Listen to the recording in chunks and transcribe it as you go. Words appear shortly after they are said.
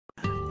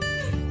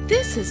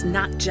This is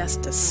not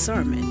just a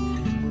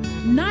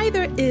sermon,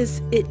 neither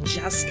is it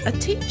just a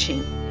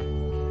teaching.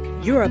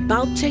 You're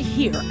about to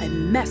hear a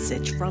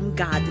message from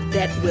God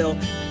that will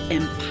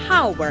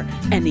empower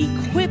and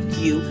equip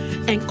you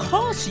and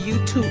cause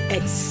you to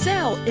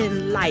excel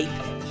in life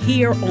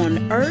here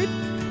on earth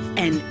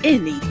and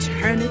in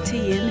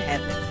eternity in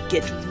heaven.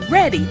 Get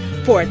ready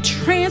for a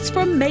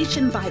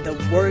transformation by the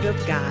Word of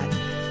God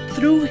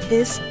through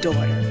His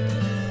daughter,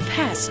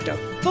 Pastor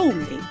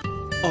Funmi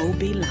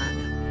Obilana.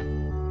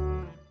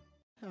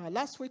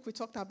 Last week we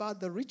talked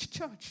about the rich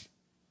church,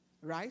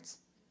 right?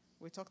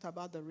 We talked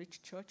about the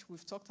rich church.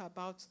 We've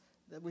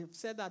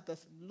said that the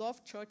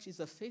Love Church is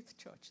a faith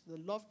church. The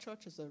Love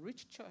Church is a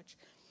rich church.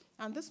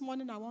 And this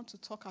morning I want to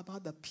talk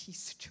about the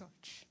Peace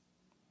Church.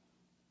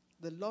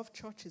 The Love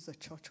Church is a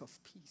church of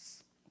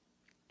peace.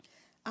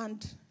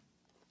 And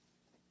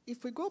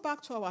if we go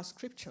back to our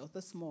scripture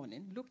this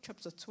morning, Luke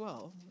chapter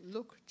 12,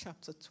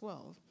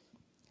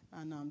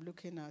 and I'm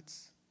looking at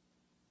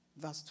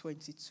verse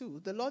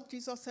 22, the Lord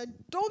Jesus said,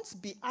 don't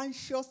be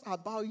anxious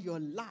about your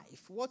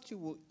life, what you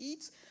will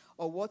eat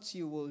or what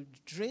you will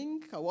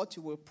drink or what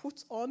you will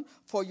put on,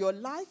 for your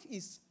life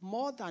is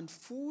more than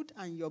food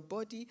and your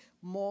body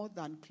more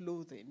than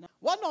clothing.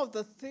 One of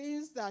the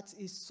things that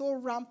is so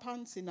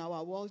rampant in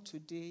our world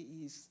today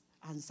is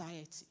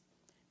anxiety.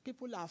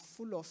 People are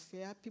full of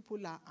fear,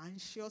 people are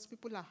anxious,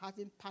 people are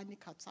having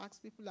panic attacks,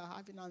 people are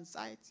having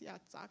anxiety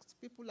attacks,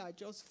 people are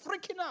just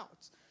freaking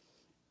out.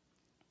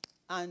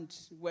 And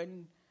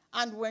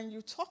when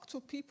you talk to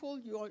people,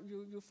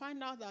 you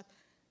find out that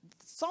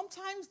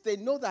sometimes they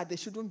know that they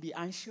shouldn't be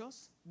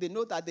anxious. They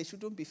know that they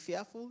shouldn't be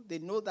fearful. They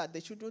know that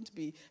they shouldn't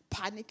be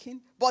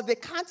panicking. But they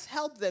can't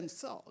help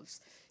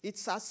themselves.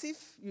 It's as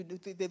if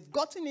they've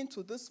gotten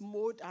into this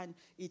mode and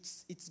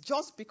it's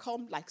just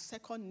become like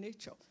second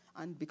nature.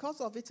 And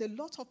because of it, a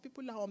lot of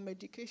people are on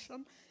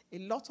medication. A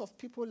lot of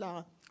people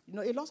are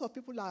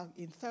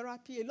in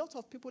therapy. A lot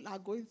of people are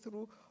going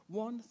through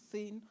one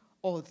thing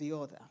or the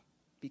other,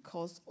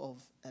 because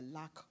of a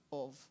lack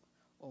of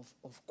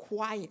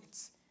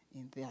quiet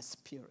in their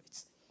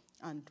spirits.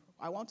 And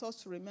I want us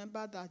to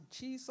remember that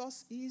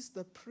Jesus is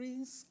the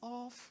Prince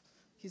of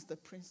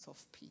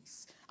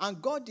Peace.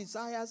 And God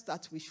desires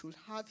that we should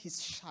have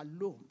His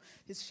shalom.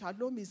 His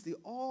shalom is the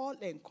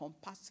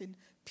all-encompassing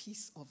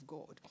peace of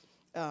God.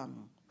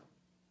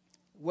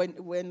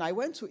 When I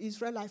went to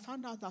Israel, I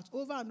found out that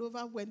over and over,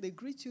 when they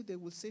greet you, they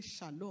will say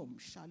shalom,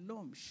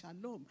 shalom,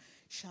 shalom,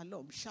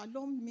 shalom.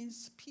 Shalom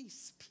means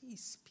peace,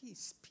 peace,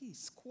 peace,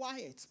 peace,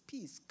 quiet,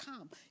 peace,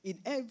 calm in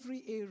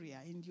every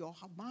area, in your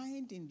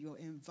mind, in your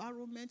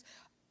environment,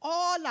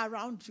 all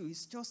around you.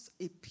 It's just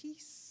a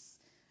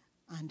peace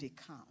and a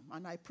calm.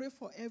 And I pray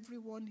for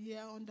everyone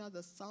here under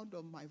the sound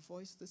of my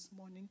voice this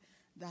morning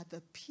that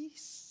the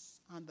peace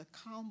and the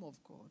calm of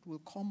God will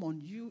come on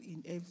you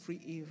in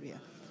every area.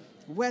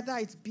 Whether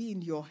it be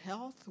in your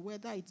health,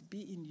 whether it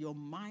be in your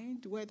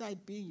mind, whether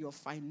it be in your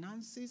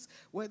finances,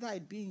 whether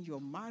it be in your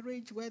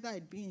marriage, whether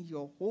it be in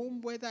your home,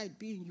 whether it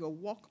be in your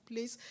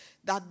workplace,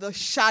 that the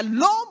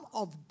shalom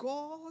of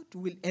God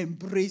will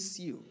embrace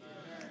you.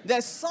 Amen.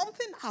 There's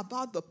something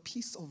about the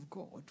peace of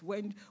God.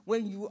 When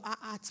you are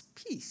at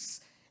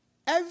peace,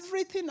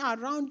 everything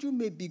around you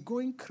may be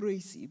going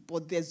crazy,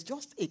 but there's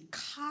just a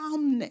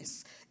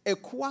calmness, a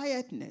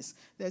quietness.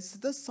 There's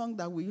this song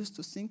that we used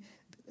to sing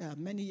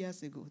many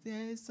years ago.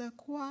 There's a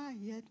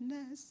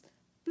quietness,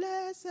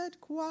 blessed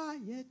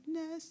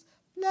quietness,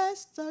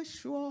 blessed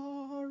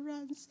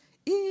assurance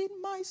in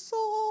my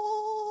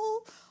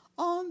soul.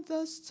 On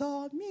the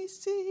stormy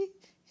sea,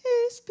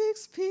 He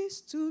speaks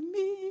peace to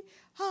me,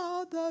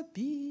 how the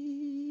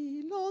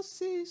billows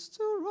cease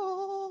to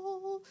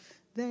roll.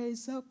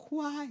 There's a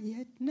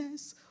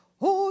quietness,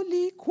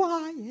 holy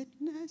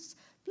quietness,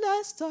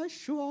 blessed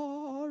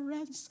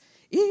assurance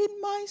in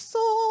my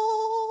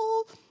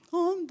soul.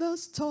 On the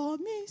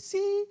stormy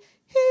sea,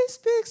 He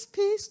speaks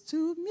peace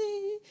to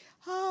me,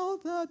 how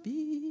the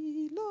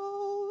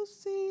billows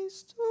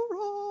cease to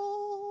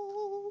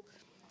roll.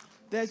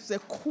 There's a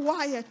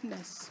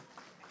quietness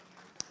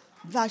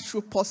that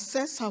should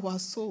possess our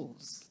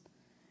souls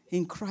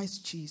in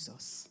Christ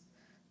Jesus.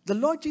 The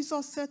Lord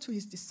Jesus said to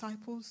His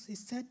disciples, He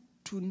said,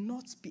 do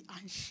not be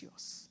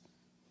anxious.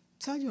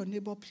 Tell your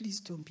neighbor, please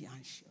don't be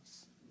anxious.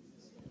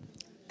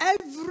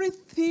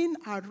 Everything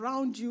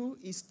around you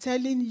is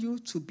telling you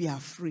to be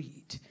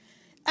afraid.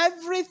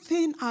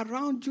 Everything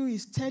around you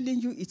is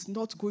telling you it's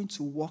not going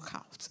to work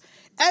out.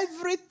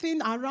 Everything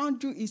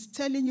around you is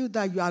telling you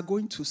that you are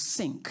going to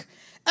sink.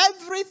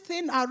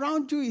 Everything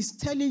around you is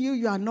telling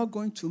you are not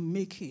going to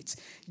make it.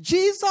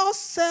 Jesus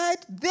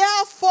said,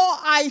 therefore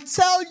I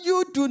tell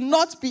you, do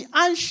not be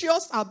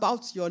anxious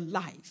about your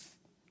life.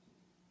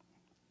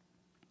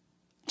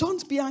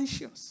 Don't be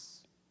anxious.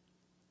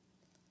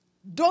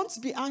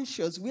 Don't be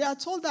anxious. We are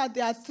told that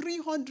there are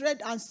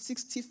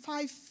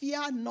 365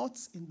 fear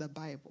nots in the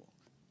Bible.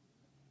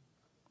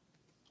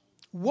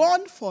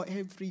 One for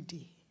every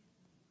day.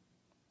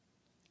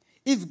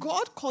 If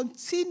God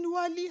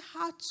continually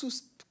had to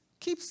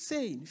keep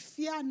saying,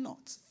 fear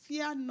not,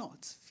 fear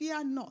not,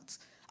 fear not,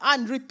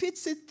 and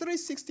repeats it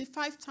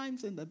 365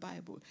 times in the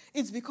Bible,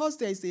 it's because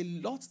there is a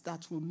lot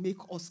that will make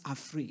us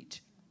afraid.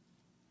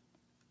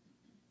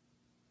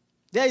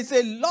 There is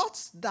a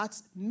lot that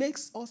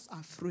makes us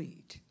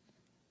afraid.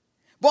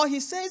 But he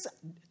says,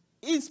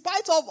 in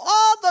spite of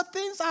all the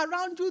things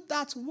around you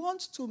that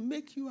want to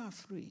make you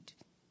afraid,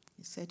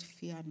 he said,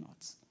 fear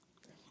not.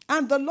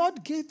 And the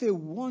Lord gave a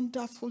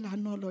wonderful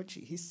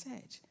analogy. He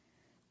said,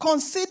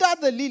 consider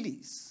the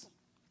lilies,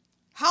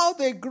 how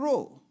they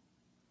grow.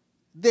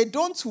 They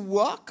don't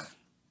work.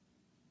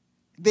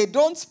 They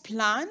don't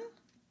plan.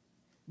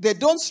 They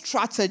don't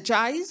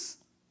strategize.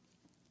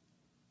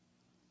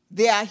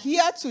 They are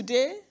here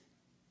today.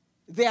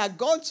 They are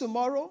gone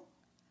tomorrow.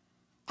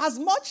 As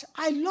much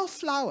I love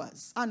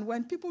flowers, and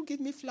when people give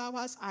me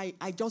flowers, I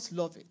just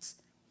love it.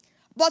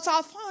 But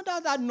I found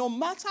out that no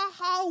matter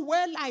how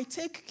well I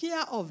take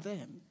care of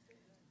them,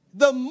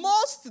 the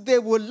most they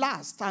will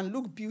last and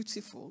look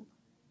beautiful,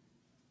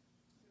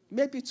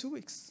 maybe 2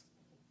 weeks.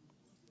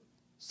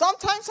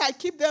 Sometimes I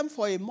keep them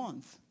for a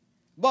month.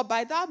 But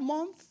by that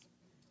month,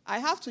 I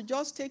have to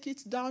just take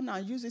it down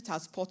and use it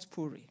as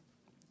potpourri.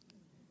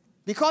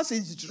 Because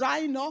it's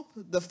drying up,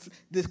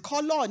 the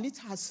color on it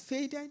has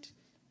faded.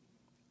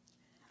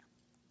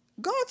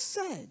 God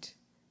said,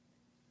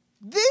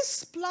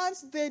 these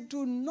plants, they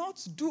do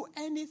not do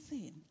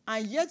anything,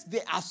 and yet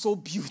they are so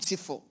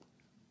beautiful.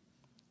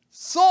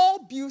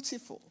 So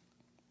beautiful.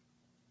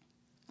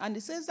 And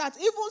he says that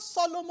even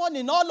Solomon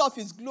in all of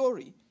his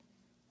glory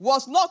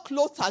was not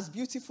clothed as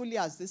beautifully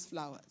as these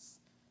flowers.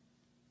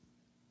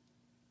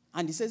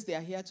 And he says they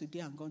are here today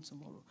and gone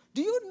tomorrow.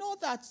 Do you know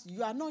that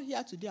you are not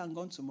here today and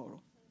gone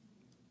tomorrow?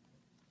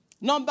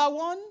 Number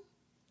one,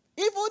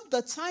 even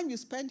the time you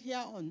spend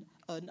here on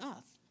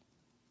earth,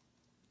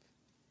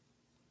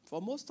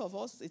 for most of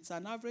us, it's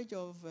an average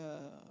of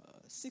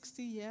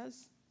 60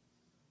 years.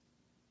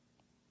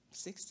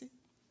 60.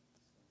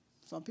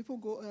 Some people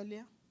go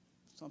earlier.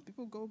 Some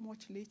people go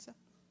much later.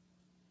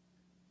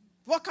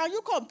 But can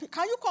you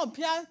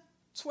compare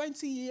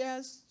 20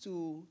 years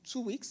to 2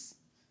 weeks?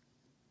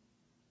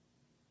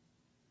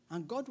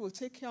 And God will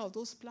take care of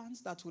those plants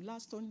that will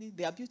last only,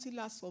 their beauty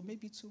lasts for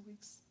maybe 2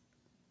 weeks.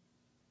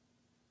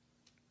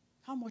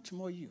 How much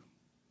more you?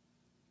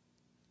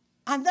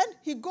 And then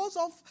he goes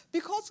off,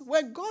 because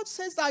when God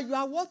says that you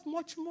are worth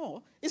much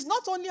more, it's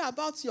not only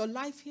about your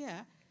life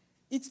here,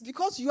 it's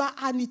because you are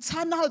an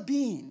eternal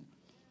being.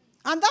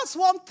 And that's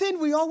one thing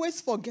we always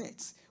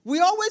forget. We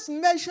always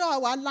measure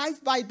our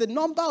life by the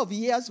number of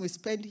years we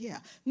spend here.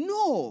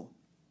 No.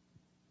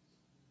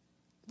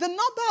 The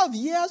number of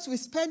years we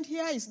spend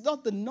here is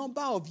not the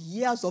number of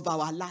years of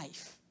our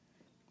life.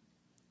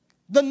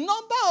 The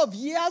number of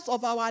years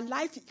of our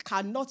life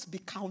cannot be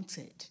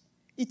counted.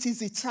 It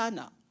is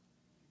eternal.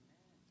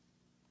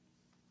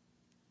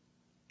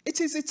 It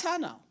is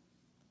eternal.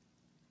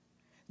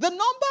 The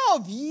number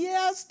of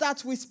years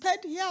that we spend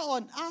here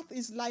on earth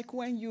is like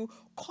when you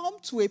come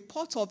to a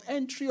port of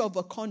entry of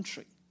a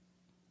country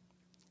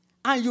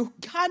and you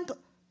hand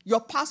your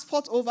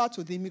passport over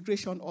to the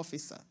immigration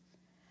officer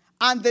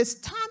and they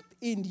stamp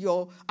and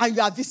you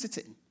are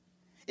visiting.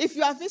 If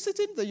you are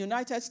visiting the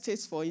United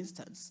States, for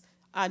instance,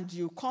 and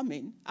you come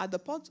in at the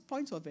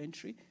point of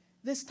entry,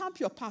 they stamp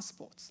your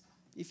passport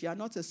if you are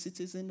not a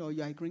citizen or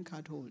you are a green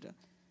card holder.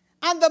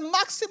 And the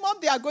maximum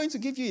they are going to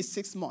give you is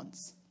 6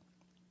 months.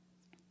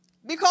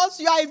 Because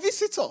you are a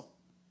visitor.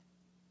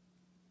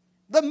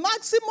 The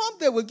maximum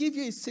they will give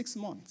you is 6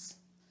 months.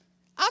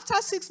 After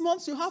 6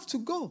 months, you have to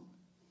go.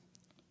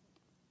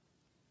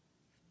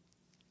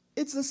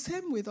 It's the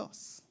same with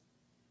us.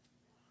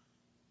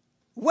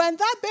 When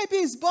that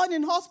baby is born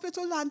in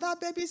hospital and that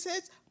baby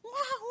says, wah,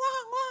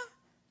 wah, wah,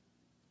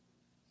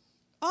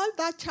 all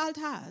that child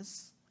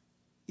has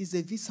is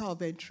a visa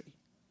of entry.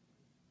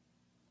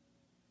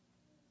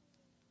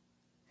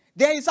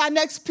 There is an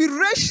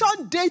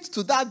expiration date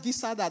to that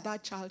visa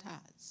that child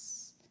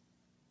has.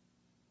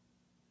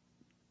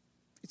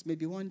 It may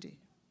be 1 day.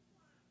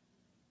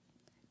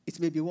 It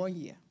may be 1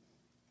 year.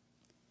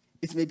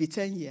 It may be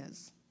 10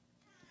 years.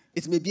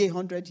 It may be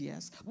 100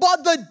 years.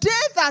 But the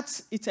day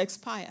that it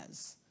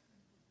expires,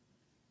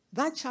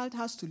 that child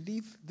has to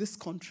leave this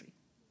country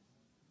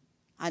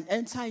and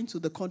enter into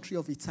the country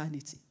of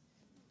eternity.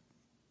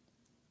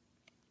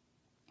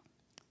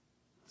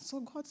 So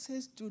God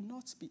says, do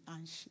not be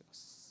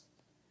anxious.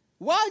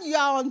 While you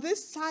are on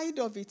this side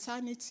of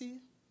eternity,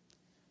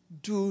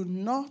 do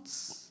not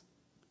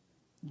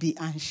be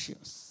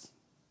anxious.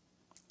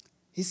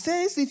 He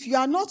says, if you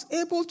are not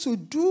able to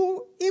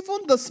do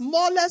even the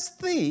smallest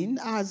thing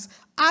as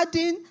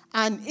adding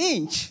an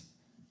inch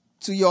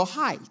to your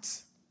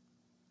height,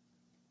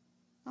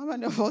 how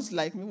many of us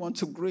like me want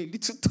to grow a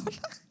little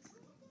taller?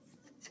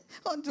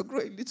 Want to grow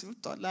a little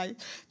taller. I'm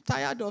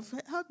tired of,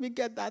 help me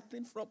get that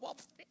thing from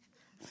up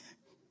there.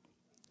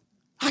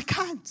 I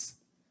can't.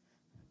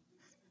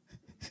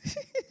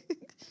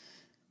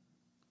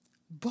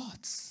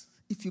 But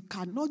if you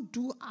cannot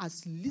do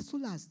as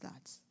little as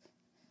that,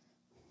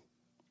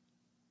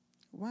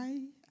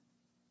 why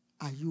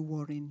are you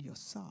worrying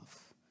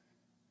yourself?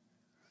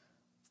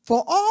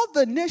 For all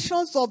the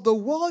nations of the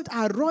world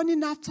are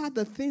running after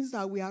the things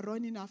that we are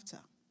running after.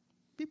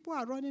 People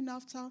are running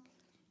after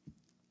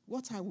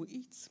what I will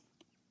eat,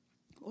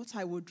 what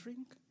I will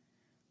drink,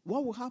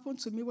 what will happen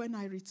to me when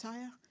I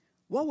retire,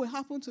 what will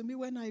happen to me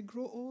when I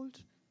grow old.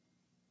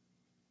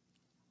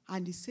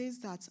 And he says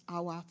that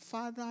our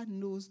Father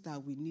knows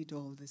that we need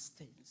all these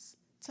things.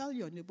 Tell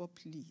your neighbor,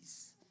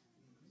 please,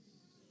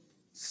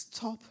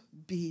 stop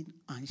being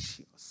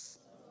anxious.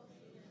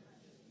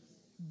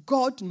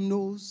 God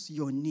knows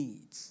your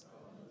needs,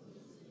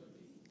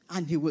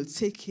 and he will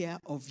take care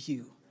of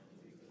you.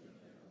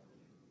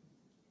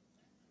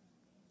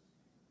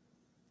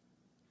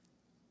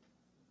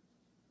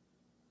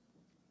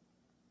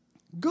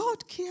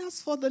 God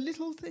cares for the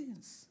little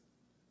things.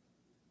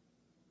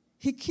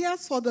 He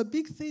cares for the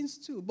big things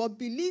too. But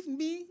believe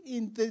me,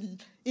 in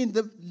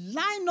the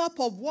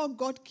lineup of what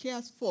God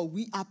cares for,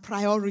 we are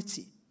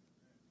priority.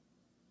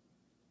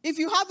 If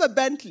you have a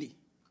Bentley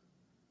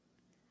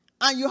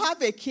and you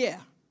have a Kia,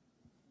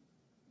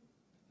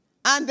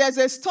 and there's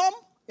a storm,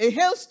 a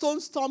hailstone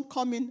storm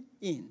coming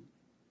in,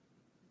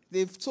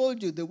 they've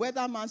told you, the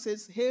weatherman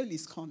says hail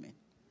is coming,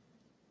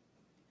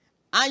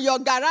 and your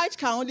garage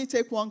can only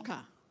take one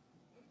car.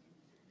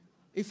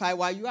 If I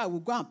were you, I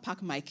would go and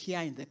park my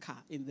Kia in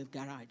the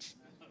garage.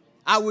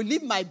 I would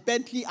leave my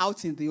Bentley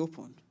out in the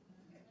open.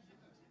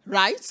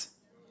 Right?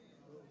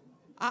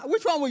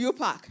 Which one will you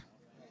park?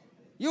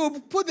 You will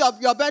put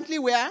your Bentley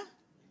where?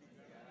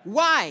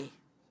 Why?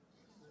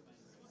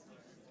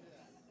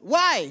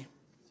 Why?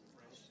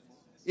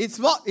 It's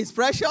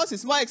precious,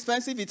 it's more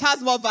expensive, it has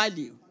more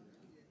value.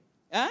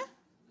 Eh?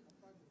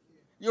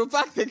 You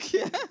park the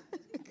Kia.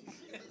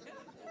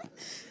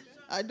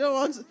 I don't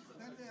want to.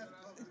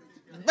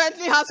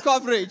 Bentley has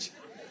coverage.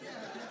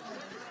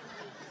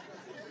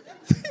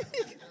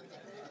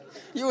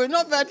 You will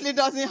know Bentley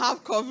doesn't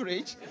have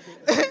coverage.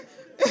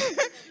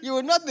 You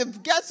will not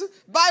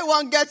buy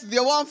one, get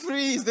the one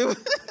free.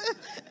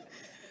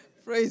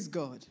 Praise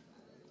God.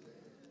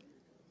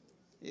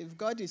 If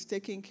God is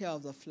taking care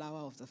of the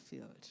flower of the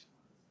field,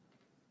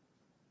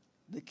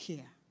 the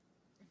care,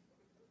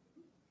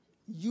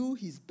 you,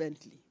 his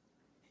Bentley.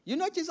 You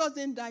know Jesus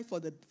didn't die for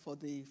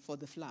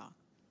the flower.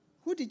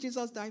 Who did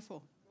Jesus die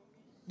for?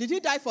 Did he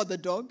die for the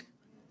dog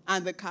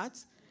and the cat?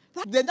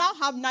 They now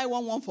have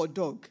 911 for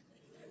dog.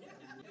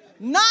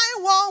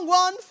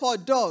 911 for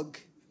dog.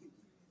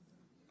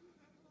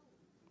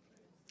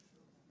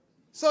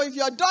 So if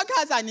your dog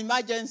has an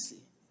emergency,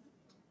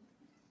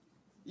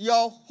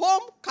 your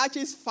home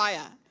catches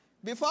fire,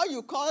 before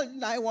you call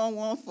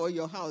 911 for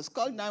your house,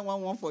 call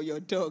 911 for your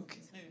dog.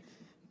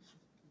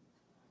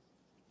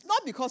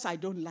 Not because I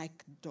don't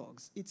like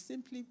dogs. It's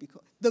simply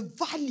because the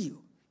value.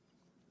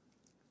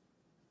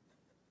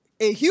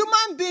 A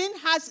human being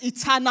has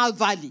eternal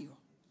value.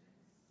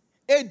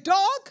 A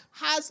dog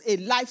has a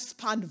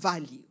lifespan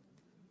value.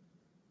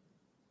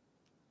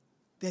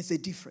 There's a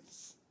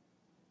difference.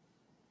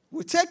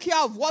 We take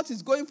care of what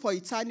is going for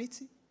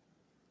eternity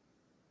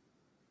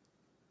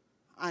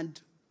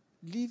and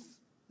leave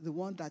the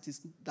one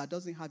that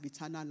doesn't have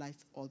eternal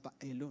life all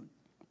alone.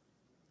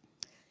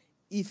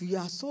 If you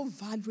are so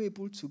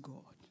valuable to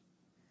God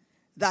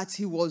that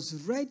he was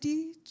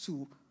ready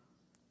to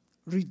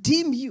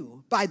redeem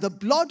you by the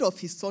blood of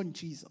his son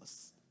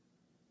Jesus,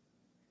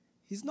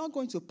 he's not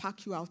going to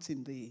pack you out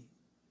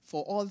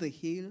for all the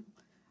hail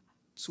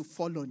to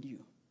fall on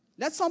you.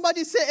 Let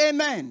somebody say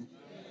amen. Amen.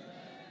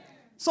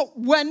 So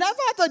whenever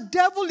the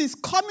devil is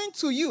coming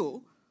to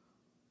you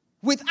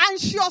with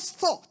anxious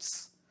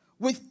thoughts,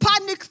 with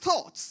panic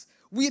thoughts,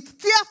 with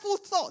fearful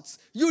thoughts,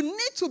 you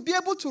need to be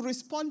able to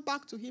respond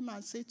back to him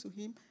and say to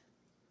him,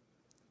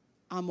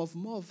 I'm of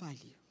more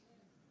value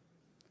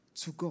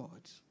to God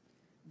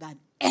than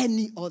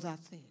any other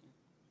thing.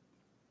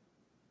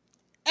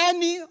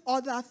 Any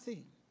other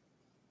thing.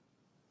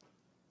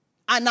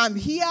 And I'm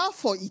here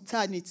for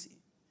eternity.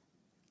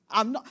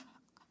 I'm not,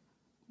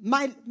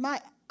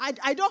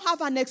 I don't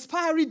have an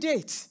expiry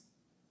date.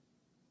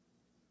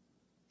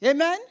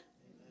 Amen?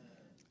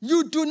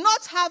 You do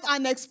not have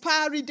an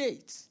expiry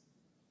date.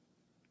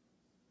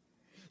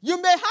 You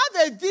may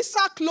have a visa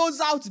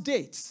closeout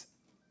date,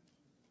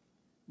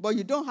 but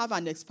you don't have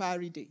an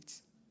expiry date.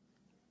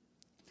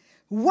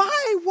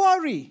 Why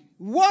worry?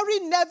 Worry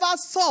never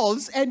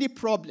solves any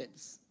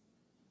problems.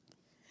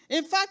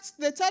 In fact,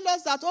 they tell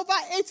us that over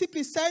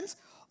 80%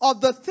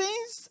 of the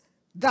things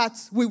that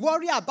we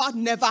worry about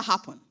never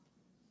happen.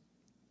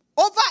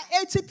 Over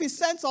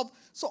 80% of,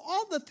 so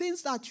all the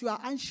things that you are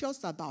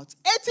anxious about,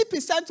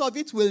 80% of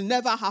it will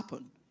never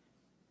happen.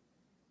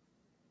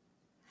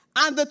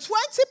 And the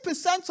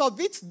 20% of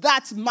it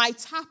that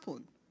might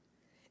happen,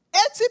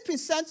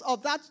 80%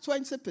 of that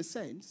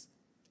 20%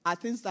 are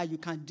things that you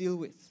can deal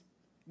with.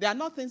 They are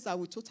not things that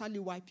will totally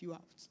wipe you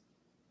out.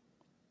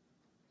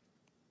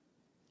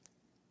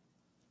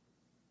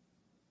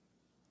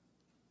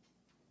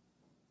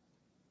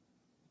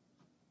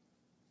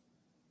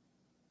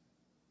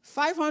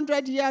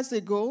 "500 years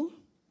ago,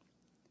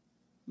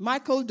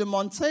 Michael de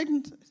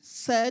Montaigne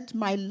said,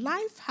 "My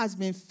life has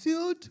been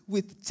filled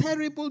with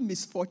terrible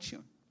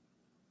misfortune,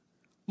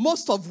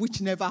 most of which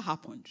never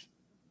happened."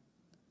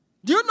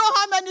 Do you know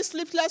how many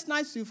sleepless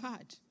nights you've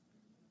had?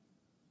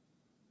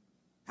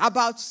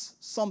 About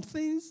some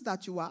things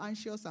that you were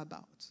anxious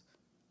about,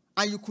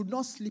 and you could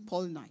not sleep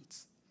all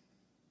night.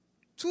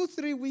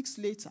 2-3 weeks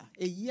later,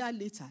 a year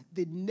later,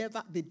 they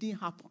didn't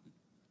happen.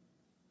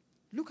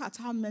 Look at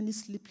how many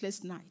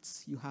sleepless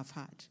nights you have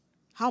had,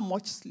 how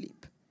much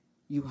sleep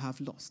you have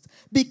lost.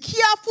 Be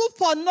careful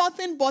for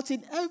nothing, but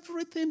in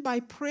everything by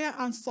prayer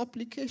and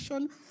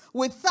supplication,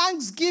 with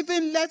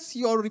thanksgiving, let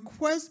your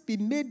requests be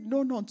made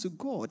known unto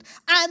God.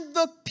 And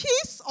the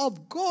peace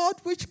of God,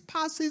 which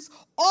passes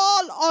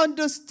all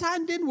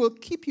understanding, will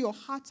keep your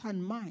heart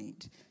and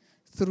mind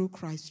through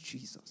Christ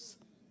Jesus.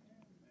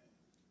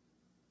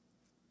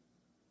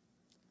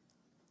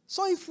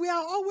 So if we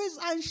are always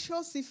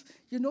anxious, if,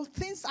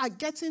 things are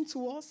getting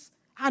to us,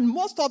 and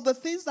most of the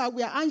things that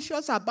we are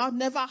anxious about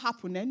never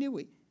happen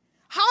anyway,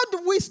 how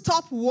do we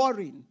stop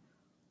worrying?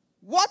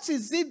 What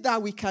is it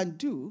that we can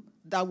do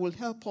that will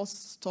help us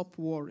stop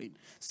worrying?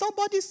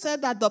 Somebody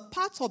said that the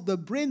part of the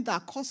brain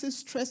that causes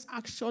stress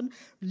action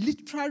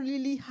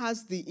literally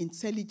has the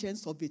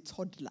intelligence of a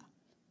toddler.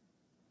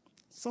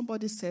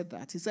 Somebody said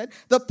that. He said,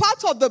 the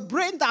part of the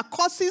brain that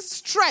causes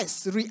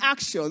stress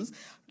reactions,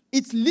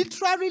 it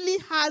literally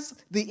has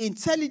the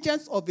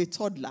intelligence of a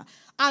toddler.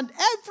 And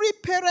every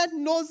parent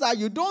knows that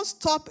you don't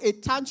stop a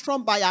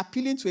tantrum by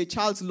appealing to a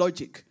child's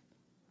logic.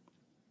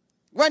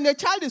 When a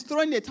child is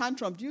throwing a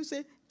tantrum, do you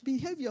say,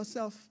 behave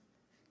yourself?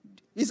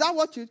 Is that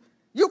what you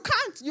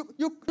can't,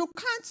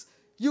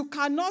 you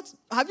cannot.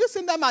 Have you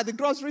seen them at the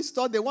grocery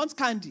store? They want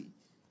candy.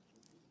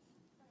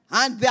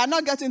 And they are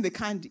not getting the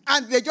candy.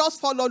 And they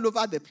just fall all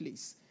over the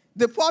place.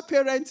 The poor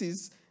parent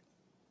is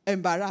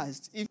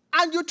embarrassed.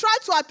 And you try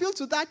to appeal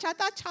to that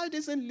child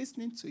isn't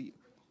listening to you.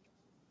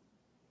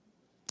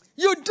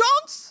 You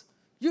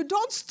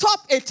don't stop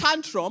a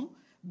tantrum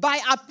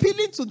by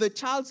appealing to the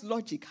child's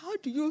logic. How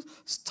do you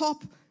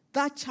stop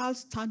that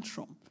child's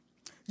tantrum?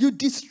 You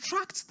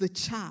distract the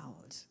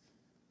child.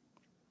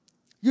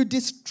 You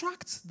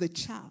distract the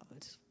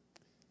child.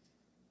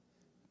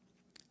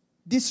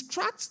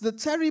 Distract the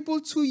terrible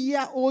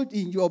 2-year-old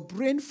in your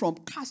brain from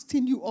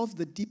casting you off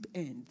the deep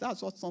end.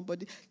 That's what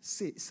somebody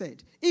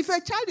said. If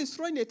a child is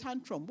throwing a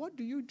tantrum, what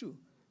do?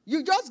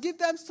 You just give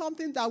them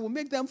something that will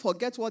make them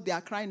forget what they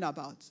are crying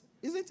about.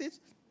 Isn't it?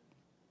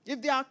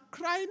 If they are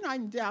crying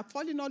and they are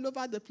falling all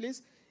over the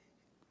place,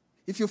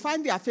 if you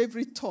find their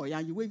favorite toy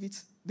and you wave it,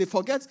 they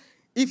forget.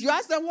 If you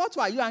ask them, what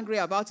were you angry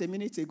about a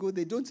minute ago,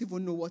 they don't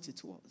even know what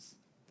it was.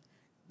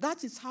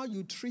 That is how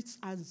you treat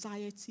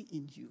anxiety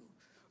in you.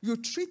 You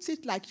treat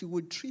it like you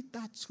would treat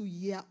that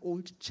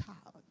 2-year-old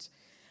child.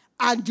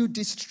 And you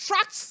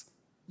distract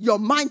your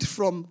mind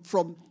from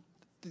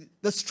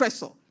the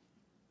stressor.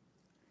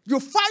 You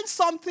find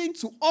something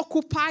to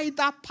occupy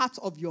that part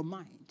of your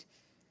mind.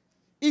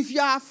 If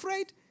you are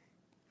afraid,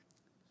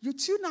 you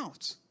tune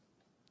out.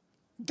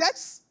 Get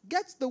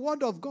the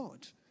word of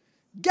God.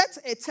 Get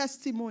a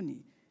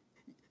testimony.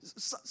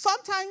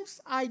 Sometimes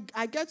I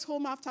get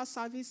home after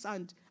service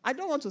and I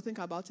don't want to think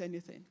about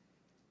anything.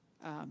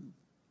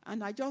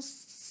 And I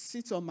just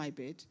sit on my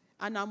bed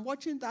and I'm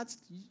watching that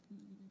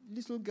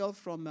little girl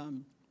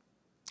from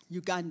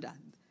Uganda,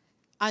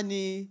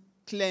 Annie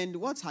Clend.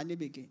 What's her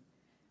name again?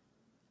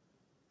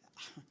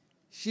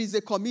 She's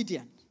a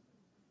comedian.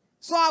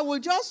 So I will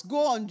just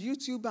go on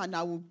YouTube and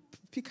I will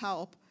pick her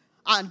up.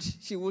 And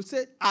she will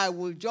say, I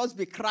will just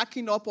be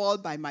cracking up all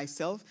by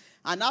myself.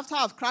 And after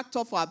I've cracked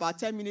up for about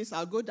 10 minutes,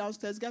 I'll go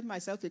downstairs, get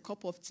myself a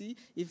cup of tea.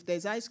 If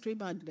there's ice cream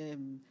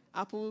and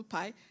apple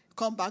pie,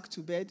 come back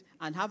to bed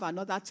and have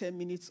another 10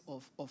 minutes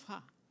of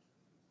her.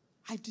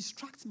 I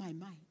distract my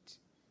mind.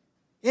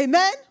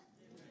 Amen?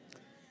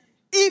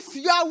 If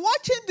you are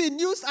watching the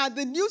news and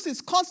the news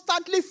is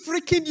constantly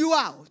freaking you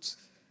out,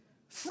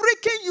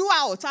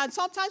 and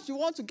sometimes you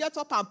want to get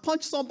up and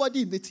punch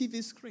somebody in the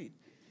TV screen,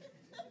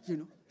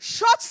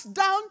 shuts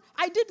down.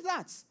 I did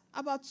that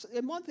about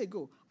a month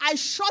ago. I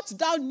shut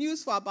down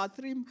news for about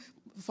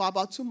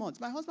 2 months.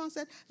 My husband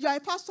said, "You are a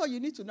pastor, you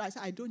need to know." I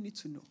said, "I don't need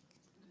to know.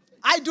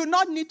 I do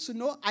not need to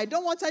know. I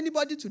don't want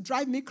anybody to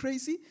drive me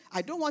crazy.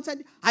 I don't want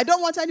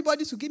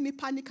anybody to give me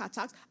panic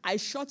attacks." I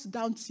shut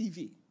down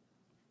TV.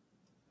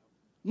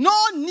 No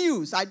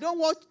news. I don't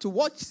want to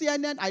watch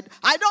CNN.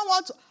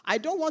 I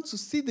don't want to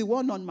see the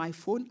one on my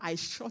phone. I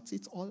shut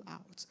it all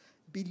out.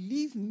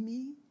 Believe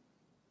me,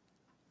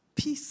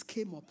 peace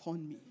came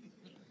upon me.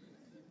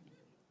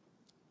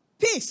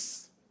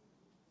 Peace.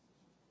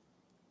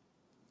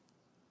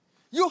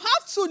 You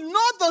have to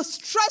know the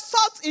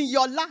stressors in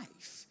your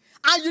life,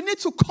 and you need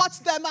to cut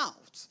them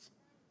out.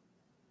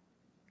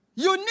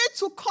 You need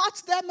to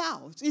cut them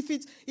out. If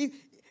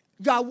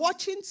you are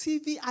watching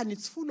TV and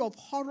it's full of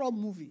horror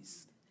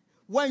movies,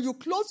 when you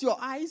close your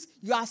eyes,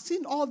 you are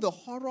seeing all the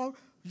horror,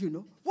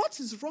 What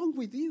is wrong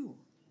with you?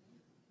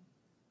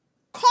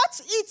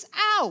 Cut it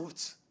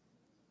out.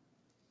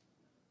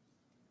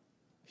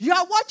 You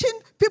are watching,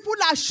 people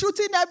are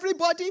shooting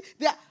everybody.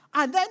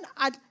 And then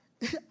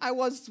I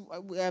was,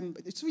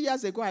 2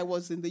 years ago, I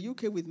was in the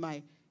UK with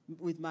my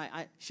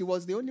she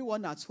was the only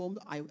one at home,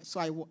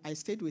 so I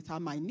stayed with her,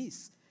 my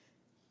niece.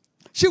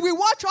 She will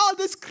watch all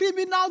these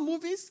criminal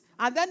movies,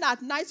 and then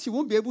at night she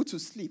won't be able to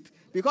sleep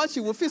because she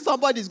will feel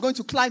somebody is going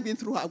to climb in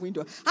through her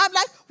window. I'm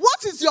like,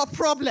 what is your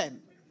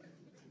problem?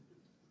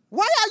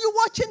 Why are you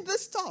watching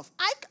this stuff?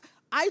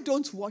 I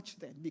don't watch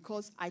them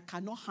because I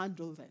cannot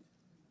handle them.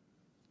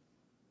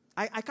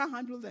 I can't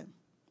handle them.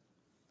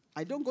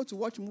 I don't go to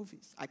watch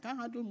movies. I can't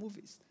handle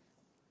movies.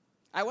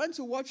 I went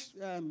to watch,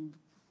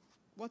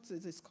 what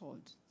is this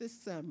called?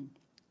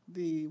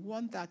 The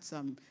one that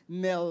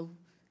Mel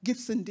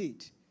Gibson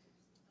did.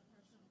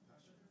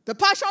 The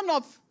Passion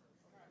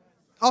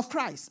of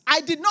Christ.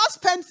 I did not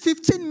spend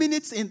 15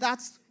 minutes in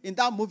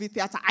that movie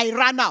theater. I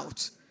ran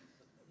out.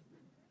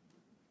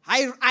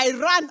 I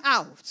ran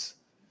out.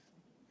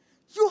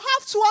 You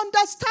have to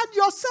understand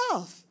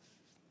yourself.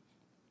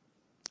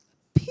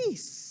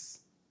 Peace.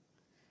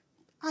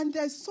 And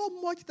there's so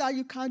much that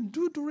you can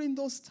do during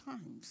those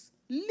times.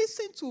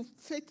 Listen to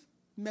faith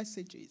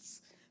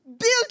messages.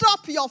 Build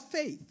up your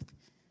faith.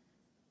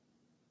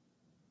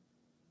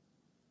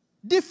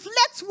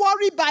 Deflect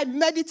worry by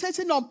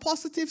meditating on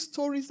positive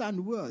stories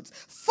and words.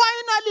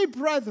 Finally,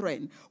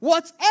 brethren,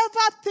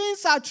 whatsoever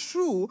things are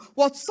true,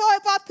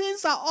 whatsoever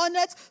things are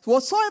honest,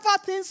 whatsoever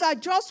things are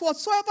just,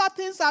 whatsoever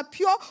things are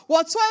pure,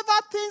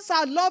 whatsoever things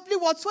are lovely,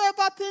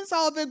 whatsoever things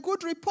are of a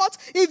good report,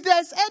 if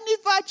there's any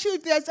virtue,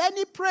 if there's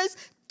any praise,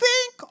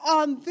 think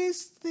on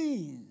these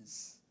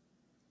things.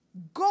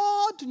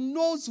 God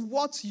knows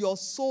what your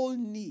soul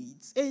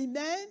needs.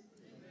 Amen?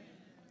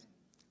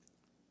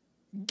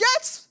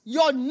 Get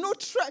your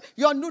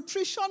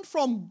nutrition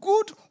from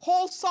good,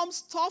 wholesome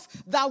stuff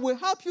that will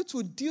help you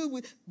to deal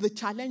with the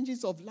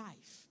challenges of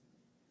life.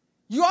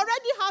 You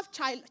already have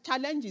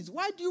challenges.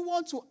 Why do you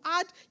want to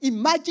add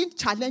imagined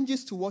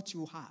challenges to what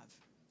you have?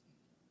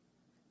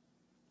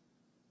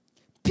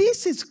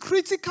 Peace is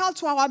critical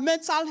to our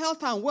mental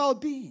health and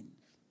well-being.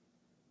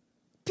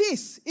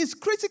 Peace is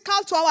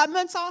critical to our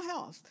mental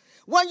health.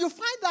 When you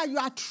find that you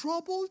are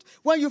troubled,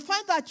 when you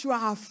find that you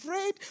are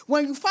afraid,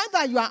 when you find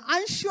that you are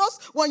anxious,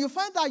 when you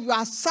find that you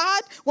are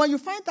sad, when you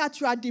find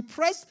that you are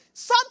depressed,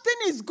 something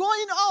is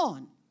going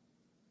on.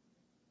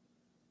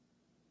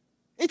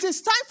 It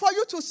is time for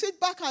you to sit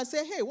back and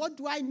say, hey, what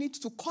do I need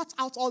to cut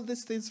out all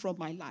these things from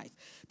my life?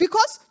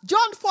 Because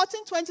John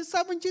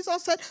 14:27,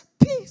 Jesus said,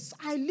 peace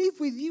I live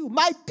with you.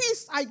 My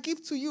peace I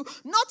give to you.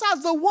 Not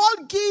as the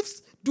world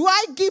gives, do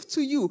I give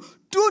to you.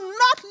 Do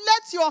not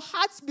let your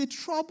hearts be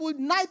troubled,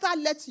 neither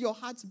let your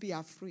hearts be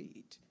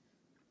afraid.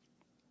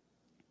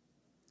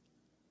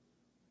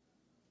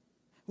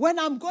 When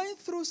I'm going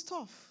through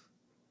stuff,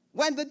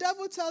 when the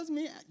devil tells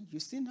me, you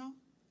see now,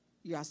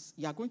 you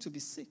are going to be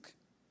sick.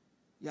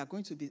 You are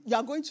going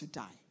to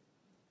die.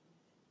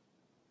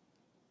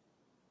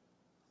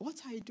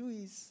 What I do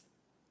is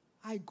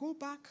I go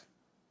back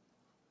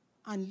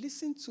and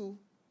listen to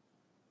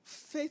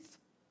faith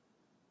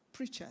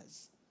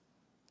preachers.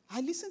 I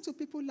listen to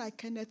people like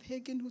Kenneth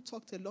Hagin who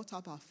talked a lot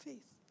about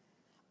faith.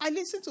 I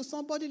listen to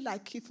somebody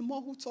like Keith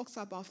Moore who talks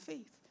about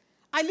faith.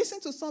 I listen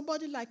to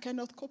somebody like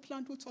Kenneth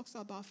Copeland who talks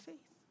about faith.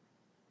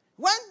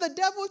 When the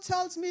devil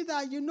tells me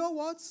that, you know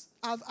what,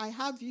 I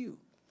have you.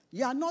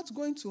 You are not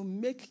going to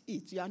make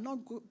it. You are not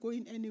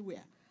going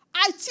anywhere.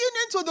 I tune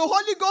into the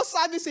Holy Ghost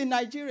service in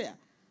Nigeria.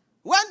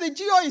 When the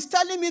GO is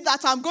telling me that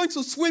I'm going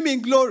to swim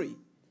in glory.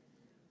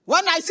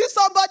 When I see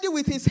somebody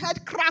with his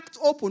head cracked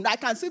open, I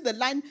can see the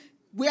line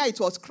where it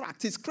was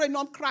cracked. His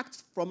cranium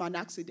cracked from an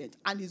accident.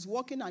 And he's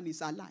walking and he's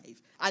alive.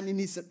 And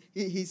he's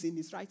in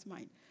his right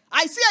mind.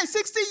 I see a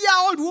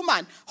 60-year-old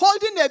woman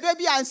holding a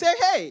baby and say,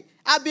 hey,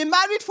 I've been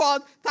married for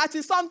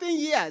 30-something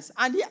years.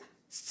 And here,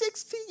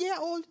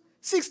 60-year-old,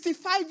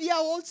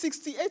 65-year-old,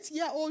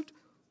 68-year-old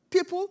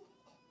people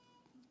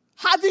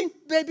having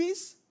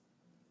babies.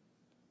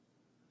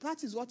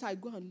 That is what I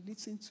go and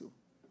listen to.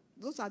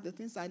 Those are the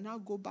things I now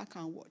go back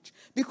and watch.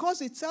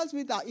 Because it tells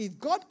me that if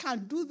God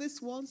can do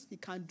this once, he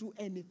can do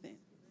anything.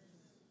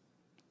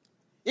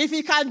 If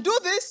he can do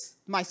this,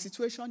 my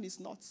situation is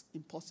not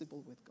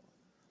impossible with God.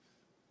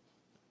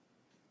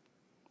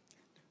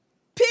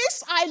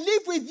 Peace I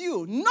live with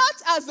you,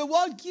 not as the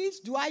world gives,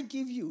 do I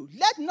give you.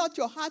 Let not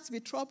your hearts be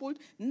troubled,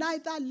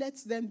 neither let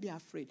them be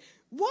afraid.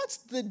 What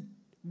the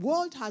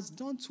world has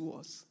done to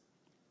us,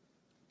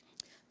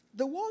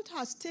 the world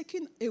has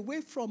taken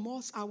away from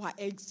us our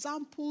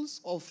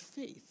examples of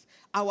faith,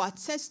 our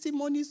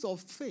testimonies of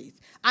faith,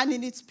 and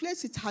in its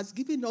place it has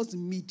given us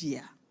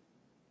media.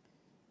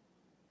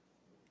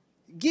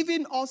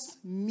 Giving us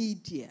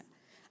media.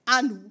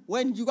 And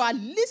when you are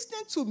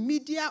listening to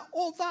media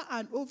over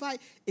and over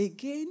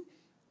again,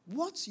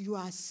 what you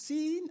are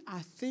seeing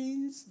are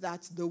things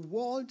that the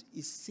world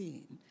is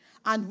seeing.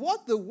 And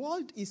what the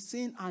world is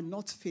seeing are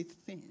not faith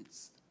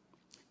things.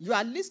 You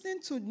are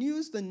listening to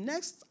news, the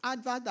next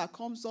advert that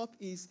comes up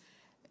is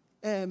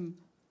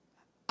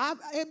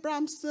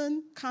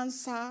Abramson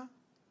Cancer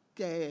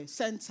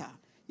Center.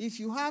 If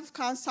you have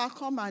cancer,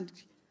 come and...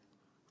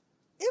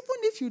 Even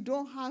if you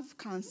don't have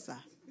cancer,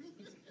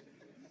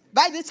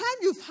 by the time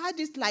you've had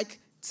it like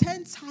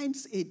 10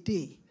 times a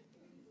day,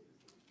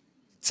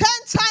 10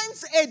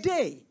 times a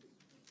day,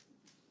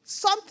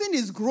 something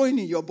is growing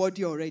in your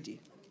body already.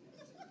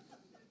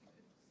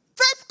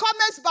 Faith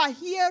comes by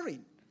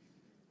hearing.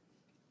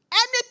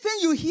 Anything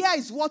you hear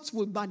is what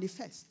will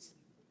manifest.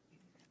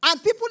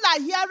 And people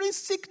are hearing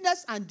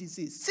sickness and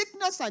disease.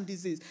 Sickness and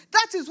disease.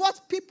 That is what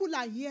people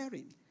are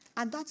hearing.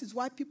 And that is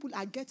why people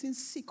are getting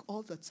sick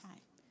all the time.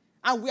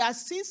 And we are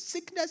seeing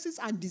sicknesses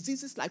and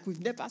diseases like we've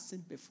never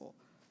seen before.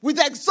 With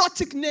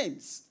exotic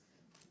names.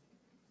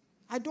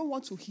 I don't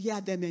want to hear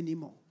them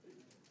anymore.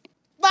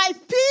 My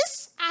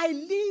peace I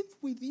live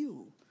with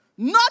you.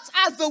 Not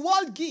as the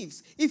world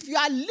gives. If you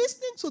are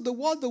listening to the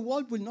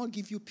world will not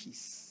give you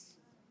peace.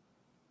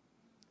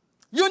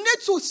 You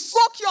need to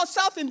soak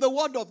yourself in the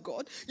word of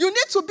God. You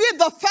need to be in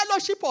the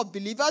fellowship of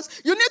believers.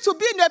 You need to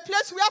be in a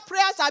place where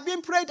prayers are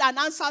being prayed and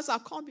answers are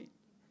coming.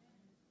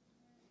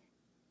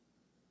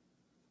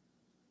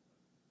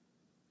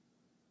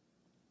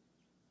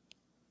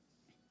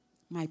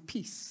 My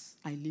peace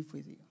I live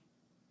with you.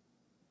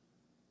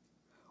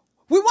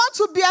 We want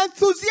to be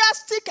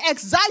enthusiastic,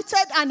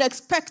 excited, and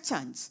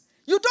expectant.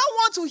 You don't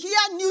want to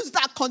hear news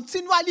that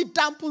continually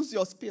dampens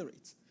your spirit.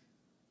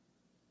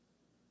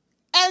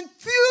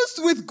 Enthused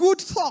with good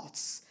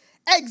thoughts,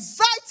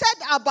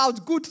 excited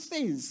about good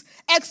things,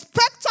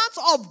 expectant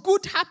of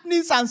good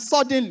happenings and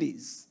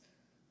suddenlies.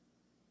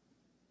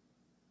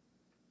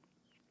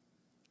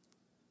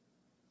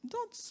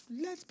 Don't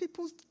let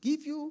people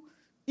give you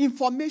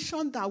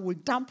information that will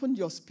dampen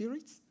your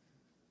spirit.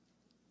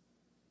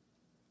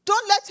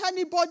 Don't let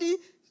anybody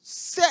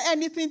say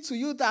anything to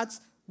you that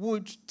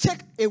would take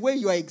away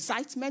your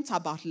excitement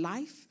about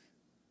life.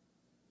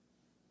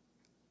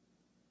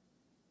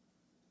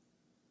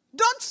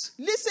 Don't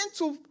listen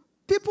to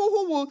people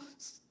who will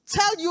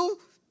tell you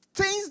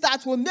things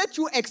that will make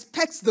you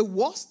expect the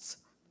worst.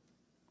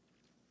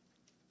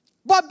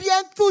 But be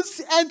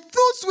enthused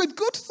with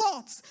good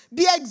thoughts.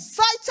 Be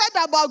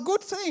excited about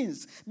good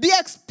things. Be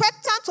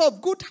expectant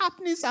of good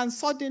happenings and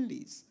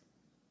suddenlies.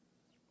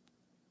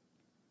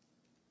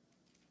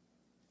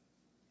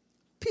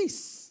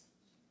 Peace.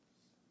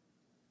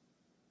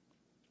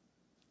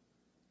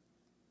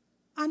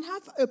 And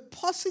have a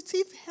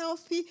positive,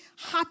 healthy,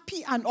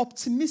 happy, and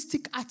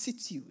optimistic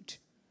attitude.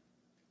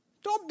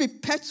 Don't be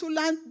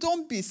petulant.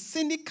 Don't be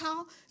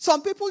cynical.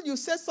 Some people, you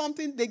say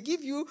something, they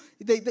give you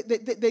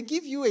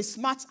a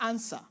smart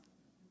answer.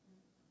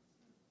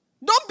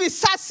 Don't be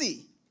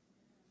sassy.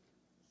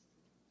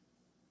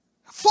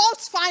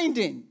 Fault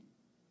finding.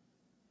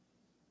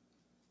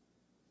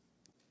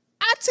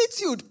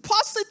 Attitude,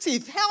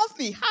 positive,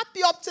 healthy,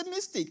 happy,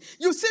 optimistic.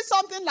 You see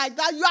something like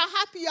that, you are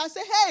happy. You are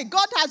saying, hey,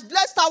 God has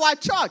blessed our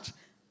church.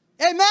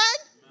 Amen?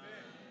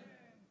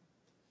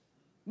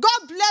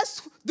 God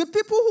bless the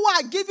people who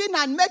are giving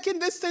and making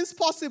these things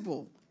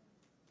possible.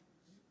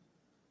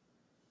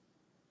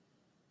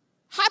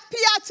 Happy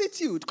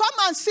attitude. Come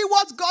and see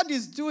what God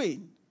is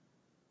doing.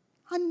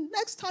 And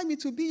next time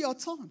it will be your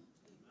turn.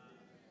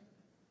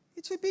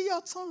 It will be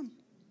your turn.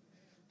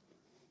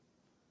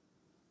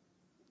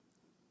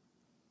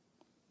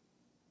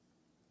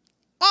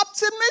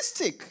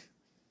 Optimistic.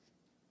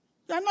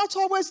 You're not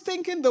always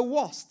thinking the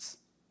worst.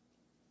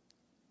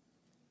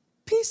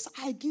 Peace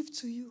I give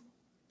to you.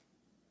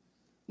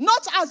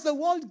 Not as the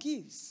world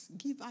gives,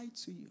 give I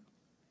to you.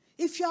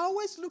 If you're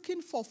always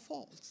looking for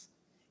faults,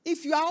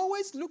 if you're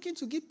always looking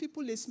to give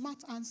people a smart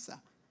answer,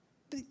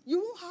 you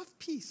won't have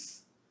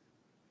peace.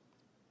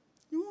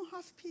 You won't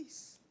have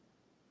peace.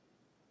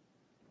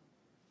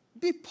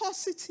 Be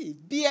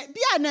positive. Be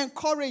an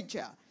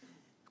encourager.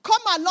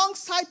 Come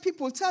alongside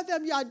people. Tell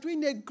them you are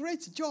doing a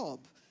great job.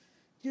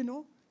 You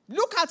know,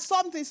 look at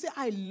something. Say,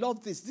 I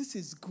love this. This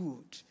is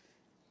good.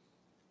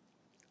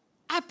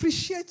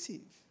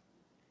 Appreciative.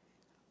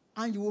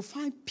 And you will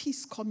find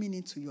peace coming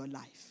into your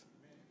life.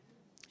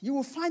 You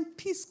will find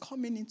peace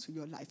coming into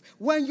your life.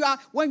 When you are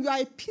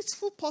a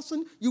peaceful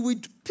person,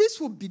 peace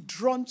will be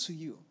drawn to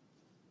you.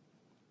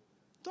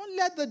 Don't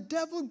let the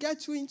devil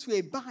get you into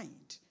a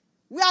bind.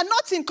 We are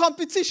not in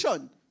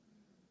competition.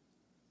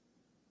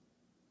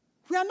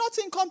 We are not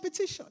in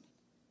competition.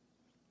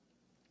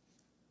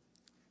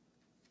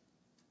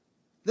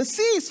 The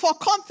C is for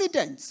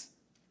confidence.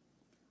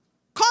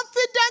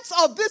 Confidence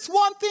of this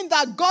one thing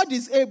that God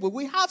is able.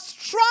 We have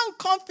strong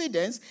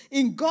confidence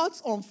in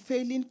God's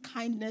unfailing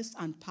kindness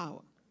and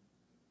power.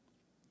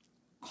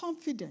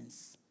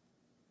 Confidence.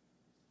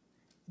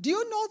 Do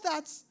you know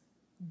that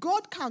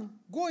God can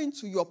go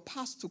into your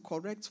past to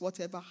correct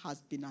whatever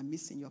has been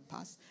amiss in your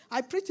past?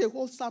 I preached a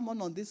whole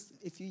sermon on this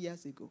a few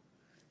years ago.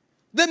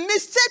 The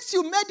mistakes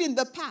you made in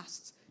the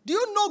past, do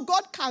you know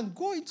God can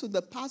go into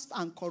the past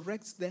and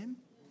correct them?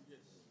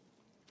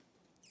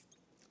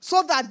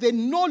 So that they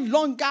no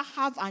longer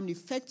have an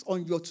effect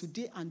on your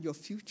today and your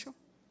future?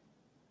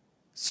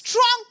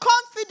 Strong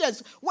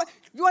confidence.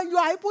 When you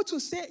are able to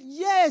say,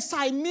 yes,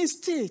 I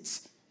missed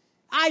it.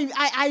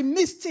 I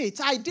missed it.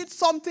 I did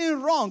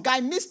something wrong.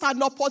 I missed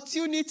an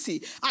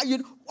opportunity.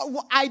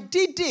 I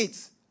did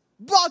it.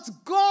 But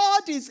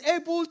God is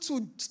able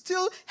to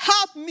still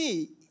help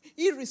me,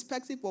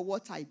 irrespective of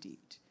what I did.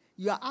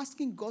 You are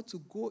asking God to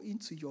go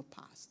into your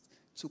past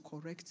to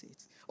correct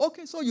it.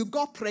 Okay, so you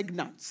got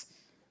pregnant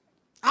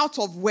out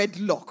of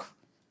wedlock.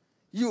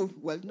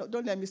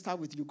 Don't let me start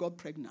with you got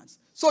pregnant.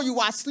 So you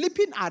are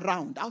sleeping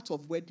around out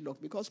of wedlock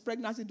because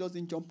pregnancy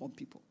doesn't jump on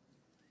people.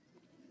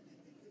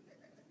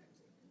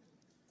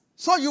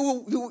 So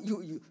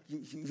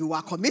you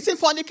are committing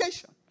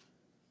fornication.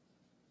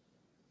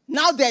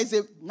 Now there's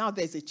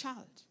a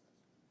child.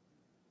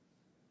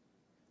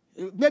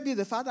 Maybe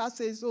the father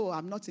says, "Oh,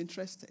 I'm not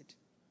interested."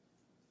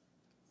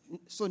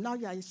 So now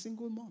you are a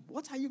single mom.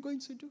 What are you going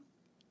to do?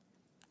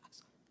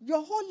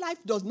 Your whole life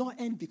does not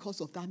end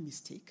because of that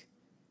mistake.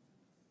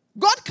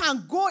 God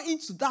can go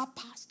into that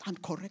past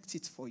and correct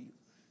it for you.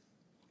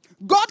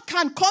 God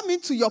can come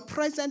into your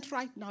present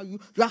right now. You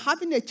are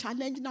having a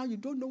challenge now. You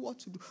don't know what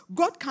to do.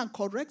 God can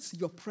correct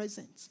your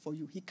present for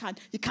you. He can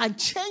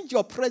change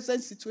your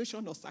present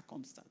situation or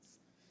circumstance.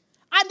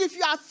 And if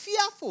you are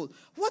fearful,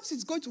 what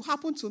is going to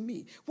happen to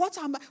me? What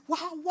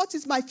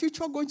is my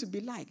future going to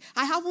be like?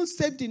 I haven't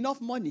saved enough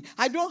money.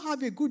 I don't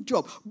have a good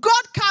job.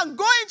 God can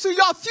go into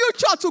your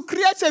future to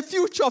create a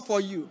future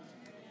for you.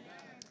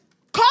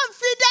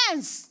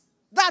 Confidence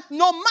that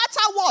no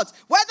matter what,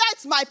 whether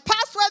it's my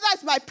past, whether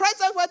it's my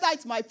present, whether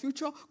it's my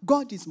future,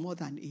 God is more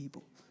than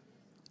able.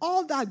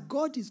 All that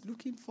God is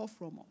looking for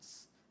from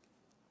us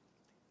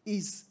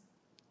is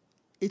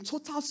a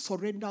total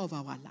surrender of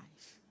our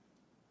life.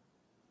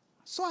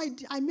 So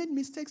I made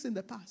mistakes in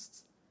the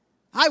past.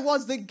 I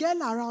was the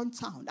girl around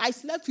town. I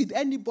slept with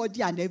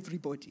anybody and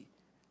everybody.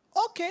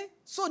 Okay,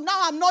 so now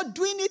I'm not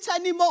doing it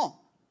anymore.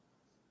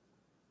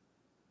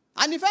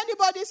 And if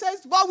anybody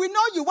says, "Well, we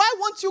know you. Why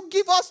won't you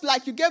give us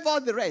like you gave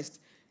all the rest?"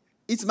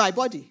 It's my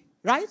body,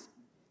 right?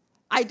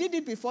 I did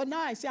it before.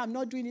 Now I say I'm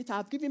not doing it.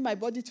 I've given my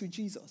body to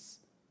Jesus.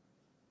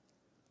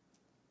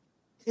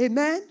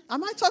 Amen?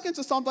 Am I talking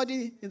to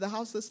somebody in the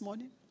house this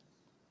morning?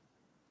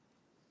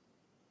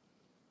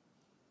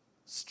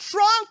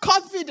 Strong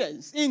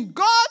confidence in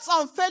God's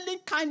unfailing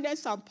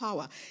kindness and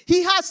power.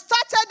 He has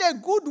started a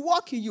good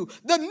work in you.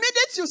 The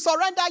minute you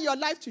surrender your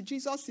life to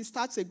Jesus, He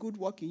starts a good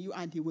work in you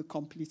and He will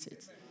complete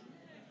it.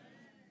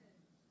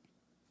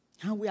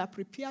 And we are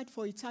prepared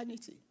for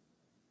eternity.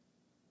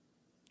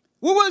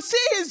 We will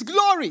see His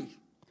glory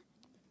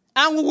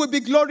and we will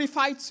be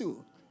glorified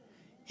too.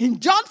 In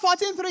John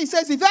 14:3, He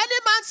says, "If any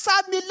man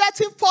serve me,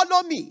 let him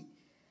follow me.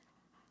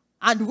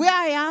 And where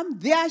I am,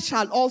 there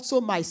shall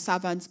also my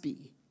servants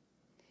be."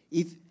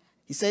 He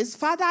says,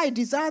 "Father, I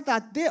desire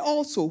that they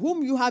also,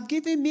 whom you have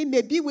given me,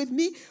 may be with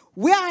me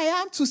where I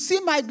am, to see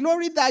my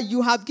glory that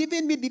you have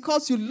given me,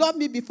 because you loved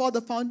me before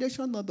the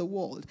foundation of the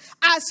world.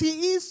 As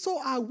He is, so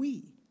are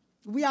we."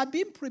 We are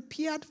being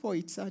prepared for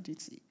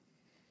eternity.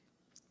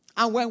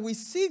 And when we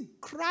see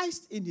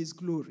Christ in His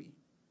glory,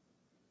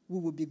 we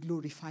will be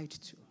glorified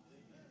too.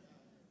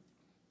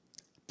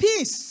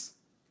 Peace.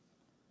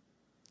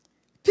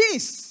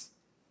 Peace.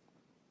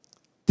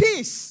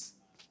 Peace.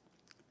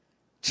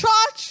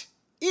 Church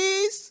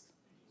is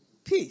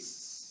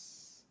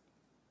peace.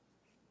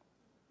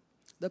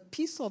 The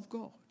peace of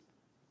God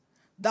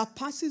that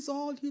passes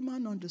all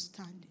human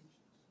understanding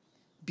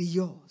be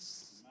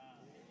yours.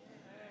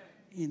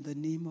 In the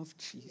name of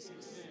Jesus.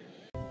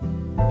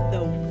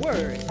 The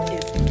word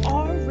is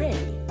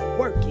already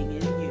working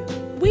in you.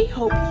 We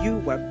hope you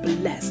were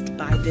blessed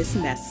by this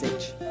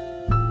message.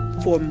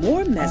 For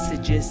more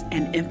messages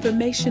and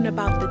information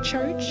about the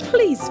church,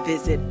 please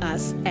visit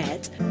us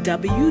at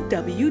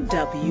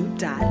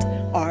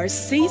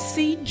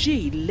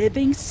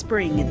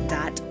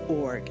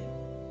www.rccglivingspring.org.